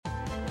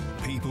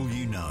people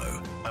you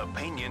know.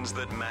 Opinions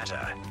that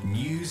matter.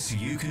 News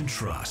you can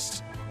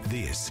trust.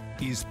 This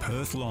is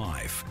Perth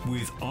Live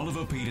with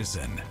Oliver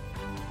Peterson.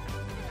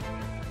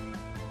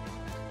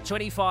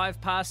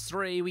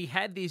 3:25. We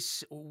had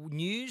this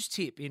news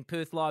tip in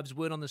Perth Live's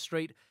Word on the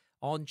Street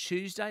on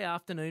Tuesday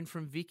afternoon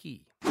from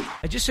Vicky.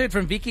 I just heard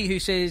from Vicky who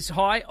says,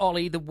 "Hi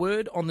Ollie, the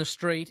word on the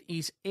street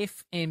is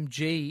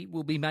FMG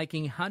will be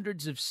making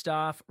hundreds of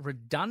staff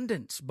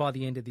redundant by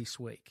the end of this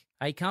week."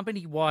 A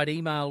company-wide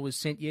email was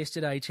sent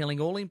yesterday telling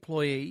all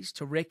employees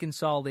to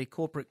reconcile their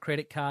corporate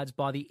credit cards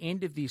by the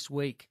end of this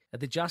week.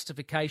 The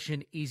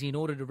justification is in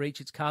order to reach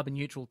its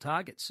carbon-neutral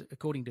targets,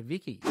 according to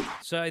Vicky.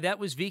 So that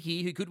was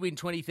Vicky, who could win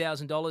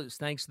 $20,000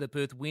 thanks to the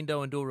Perth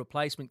Window and Door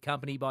Replacement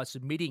Company by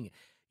submitting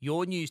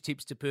your news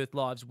tips to Perth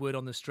Live's Word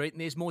on the Street,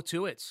 and there's more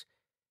to it.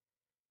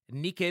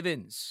 Nick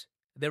Evans,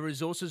 the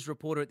resources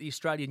reporter at the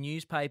Australian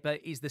newspaper,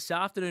 is this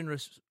afternoon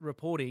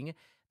reporting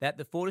that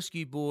the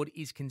Fortescue board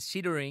is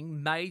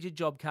considering major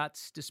job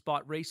cuts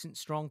despite recent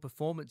strong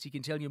performance. He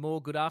can tell you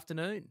more. Good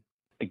afternoon.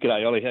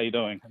 G'day, Ollie. How you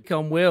doing?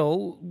 Come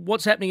well.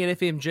 What's happening at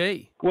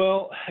FMG?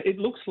 Well, it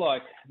looks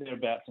like they're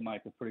about to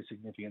make a pretty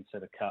significant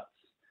set of cuts.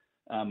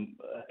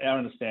 Our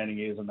understanding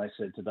is, and they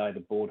said today the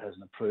board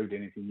hasn't approved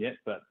anything yet,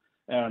 but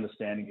our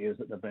understanding is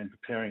that they've been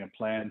preparing a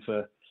plan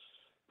for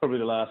probably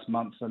the last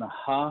month and a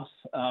half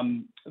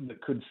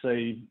that could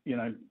see,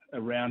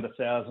 around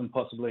 1,000,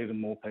 possibly even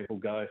more people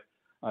go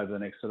over the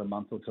next sort of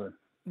month or two.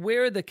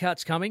 Where are the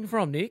cuts coming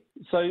from, Nick?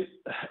 So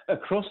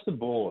across the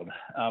board,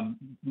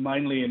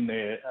 mainly in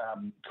their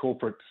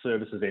corporate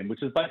services end,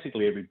 which is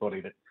basically everybody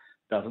that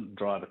doesn't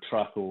drive a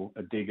truck or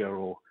a digger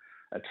or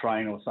a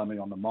train or something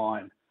on the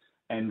mine.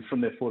 And from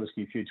their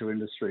Fortescue Future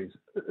Industries,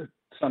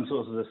 some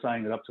sources are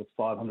saying that up to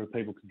 500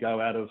 people could go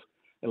out of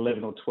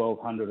 11 or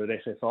 1,200 at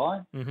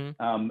FFI,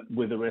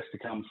 with the rest to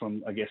come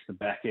from, I guess, the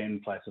back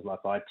end, places like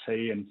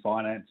IT and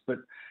finance. But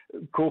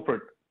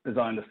corporate, as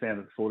I understand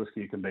it,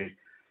 Fortescue can be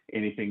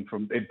anything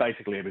from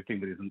basically everything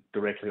that isn't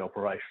directly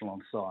operational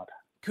on site.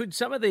 Could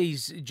some of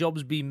these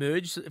jobs be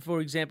merged?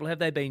 For example, have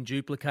they been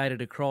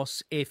duplicated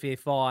across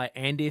FFI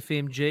and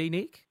FMG,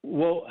 Nick?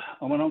 Well,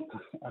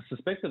 I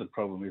suspect that the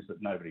problem is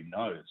that nobody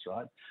knows,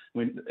 right? I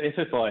mean,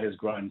 FFI has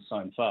grown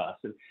so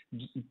fast.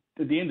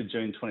 At the end of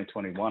June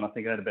 2021, I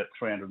think it had about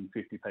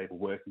 350 people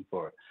working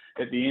for it.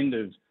 At the end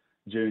of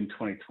June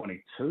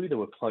 2022, there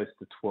were close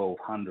to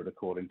 1,200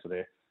 according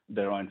to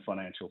their own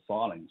financial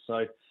filings.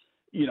 So,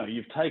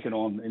 you've taken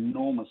on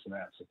enormous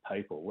amounts of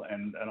people,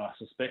 and I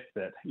suspect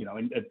that,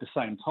 at the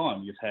same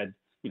time, you've had,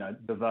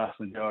 the vast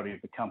majority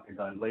of the company's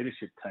own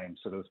leadership team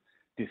sort of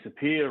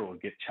disappear or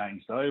get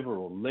changed over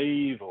or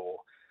leave or,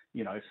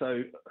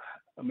 so,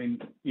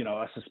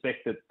 I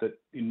suspect that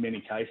in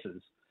many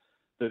cases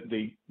that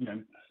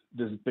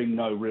there's been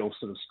no real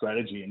sort of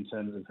strategy in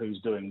terms of who's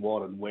doing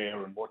what and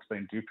where and what's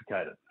been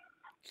duplicated.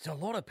 It's a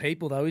lot of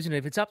people, though, isn't it?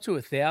 If it's up to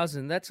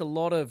 1,000, that's a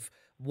lot of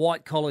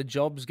white-collar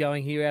jobs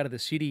going here out of the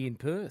city in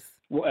Perth.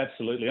 Well,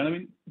 absolutely. And I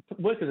mean,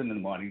 workers in the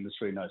mining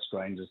industry are no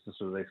strangers to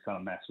sort of these kind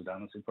of mass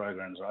redundancy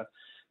programs, right?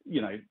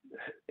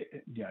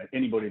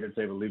 Anybody that's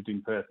ever lived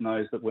in Perth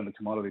knows that when the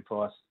commodity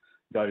price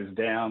goes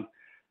down,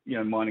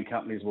 mining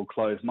companies will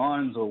close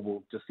mines or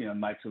will just,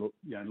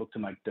 look to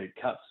make deep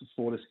cuts.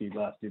 Fortescue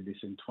last did this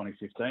in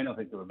 2015. I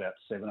think there were about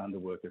 700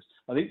 workers.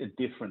 I think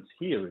the difference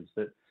here is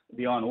that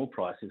the iron ore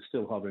price is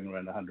still hovering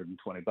around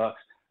 $120.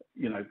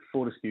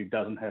 Fortescue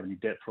doesn't have any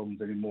debt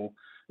problems anymore.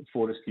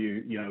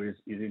 Fortescue, is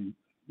in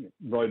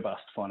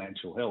robust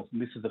financial health.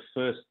 And this is the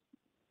first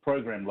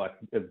program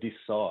of this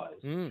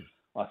size.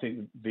 I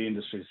think the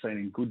industry has seen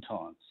in good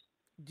times.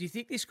 Do you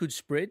think this could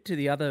spread to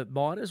the other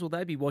miners? Will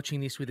they be watching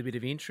this with a bit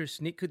of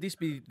interest? Nick, could this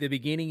be the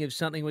beginning of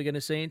something we're going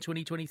to see in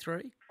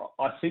 2023?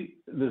 I think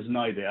there's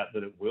no doubt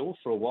that it will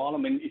for a while. I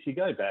mean, if you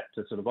go back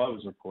to I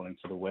was reporting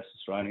for the West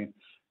Australian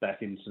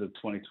back in sort of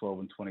 2012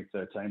 and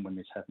 2013 when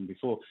this happened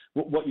before.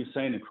 What you've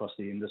seen across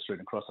the industry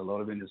and across a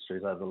lot of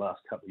industries over the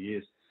last couple of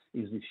years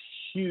is this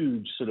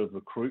huge sort of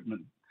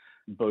recruitment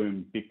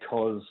boom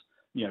because,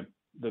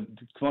 the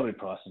commodity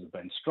prices have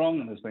been strong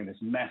and there's been this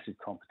massive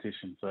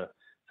competition for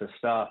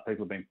staff.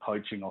 People have been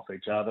poaching off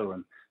each other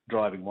and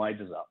driving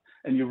wages up.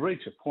 And you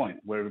reach a point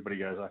where everybody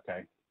goes,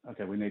 okay,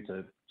 we need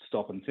to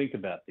stop and think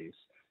about this.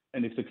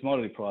 And if the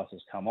commodity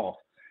prices come off,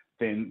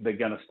 then they're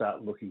going to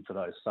start looking for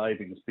those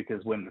savings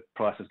because when the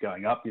price is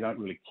going up, you don't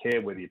really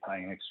care whether you're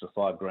paying an extra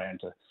 $5,000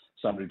 to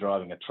somebody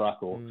driving a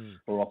truck or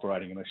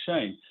operating a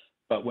machine.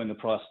 But when the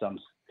price starts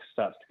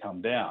to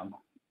come down,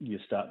 you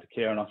start to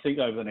care. And I think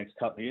over the next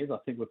couple of years, I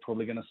think we're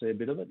probably going to see a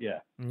bit of it, yeah.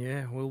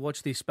 Yeah, we'll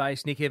watch this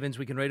space. Nick Evans,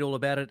 we can read all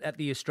about it at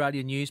the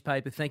Australian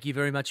newspaper. Thank you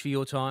very much for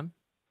your time.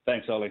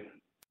 Thanks, Ollie.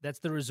 That's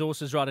the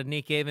resources writer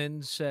Nick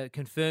Evans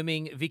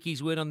confirming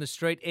Vicky's word on the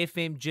street.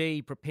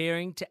 FMG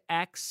preparing to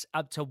axe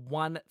up to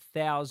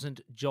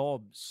 1,000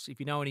 jobs. If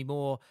you know any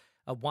more,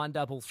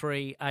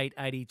 133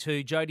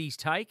 882. Jodie's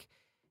take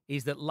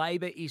is that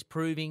Labor is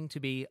proving to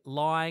be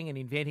lying and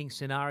inventing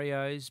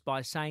scenarios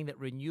by saying that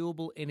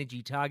renewable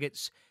energy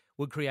targets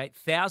would create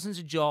thousands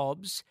of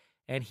jobs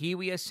And here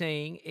we are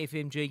seeing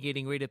FMG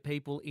getting rid of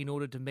people in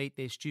order to meet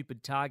their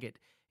stupid target.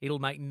 It'll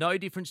make no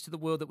difference to the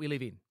world that we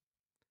live in.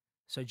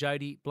 So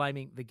Jody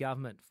blaming the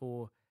government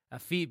for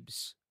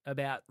fibs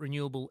about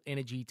renewable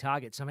energy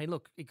targets. I mean,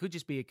 look, it could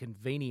just be a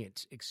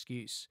convenient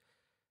excuse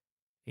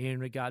in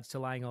regards to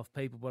laying off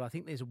people, but I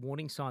think there's a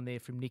warning sign there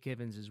from Nick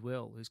Evans as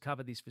well, who's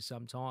covered this for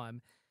some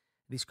time.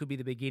 This could be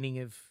the beginning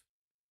of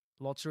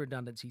lots of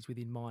redundancies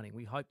within mining.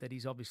 We hope that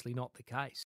is obviously not the case.